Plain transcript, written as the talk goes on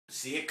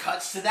See, it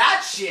cuts to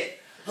that shit.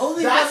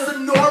 That's the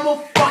normal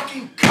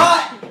fucking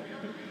cut.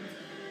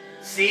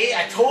 See,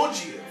 I told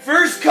you.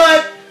 First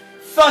cut,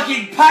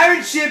 fucking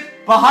pirate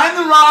ship behind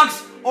the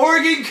rocks,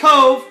 Oregon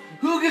Cove.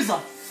 Who gives a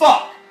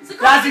fuck?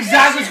 That's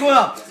exactly what's going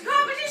on. It's a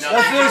competition. No,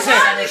 that's what I'm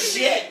saying. It's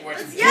shit. Where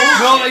it's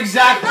No,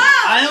 exactly.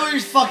 I know what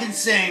you're fucking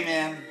saying,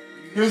 man.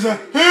 There's a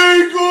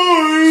hey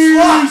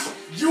guys.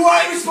 Sluts, you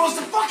aren't even supposed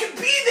to fucking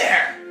be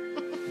there.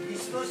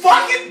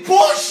 Fucking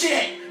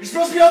bullshit. You're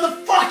supposed to be on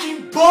the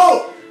fucking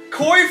boat.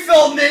 Corey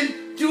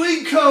Feldman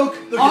doing coke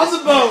on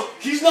the boat.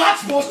 He's not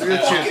supposed to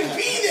fucking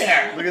be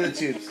there. Look at the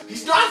tubes.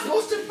 He's not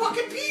supposed to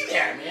fucking be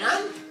there,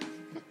 man.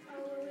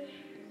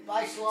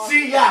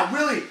 See, yeah,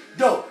 really,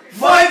 no.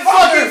 My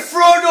fucking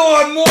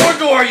Frodor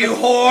Mordor, you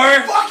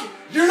whore! Fucking,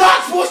 you're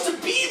not supposed to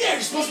be there.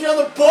 You're supposed to be on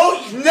the boat.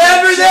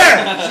 Never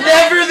there!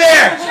 Never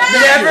there!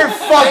 Never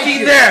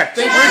fucking there!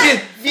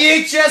 Freaking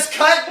VHS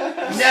cut?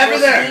 Never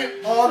there!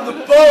 On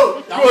the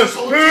boat.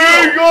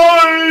 Hey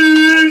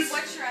guys!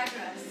 What's your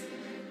address?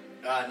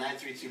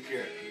 932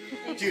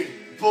 Pure. Dude,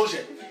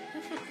 bullshit.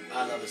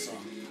 I love this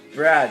song.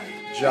 Brad,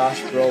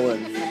 Josh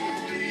Brolin.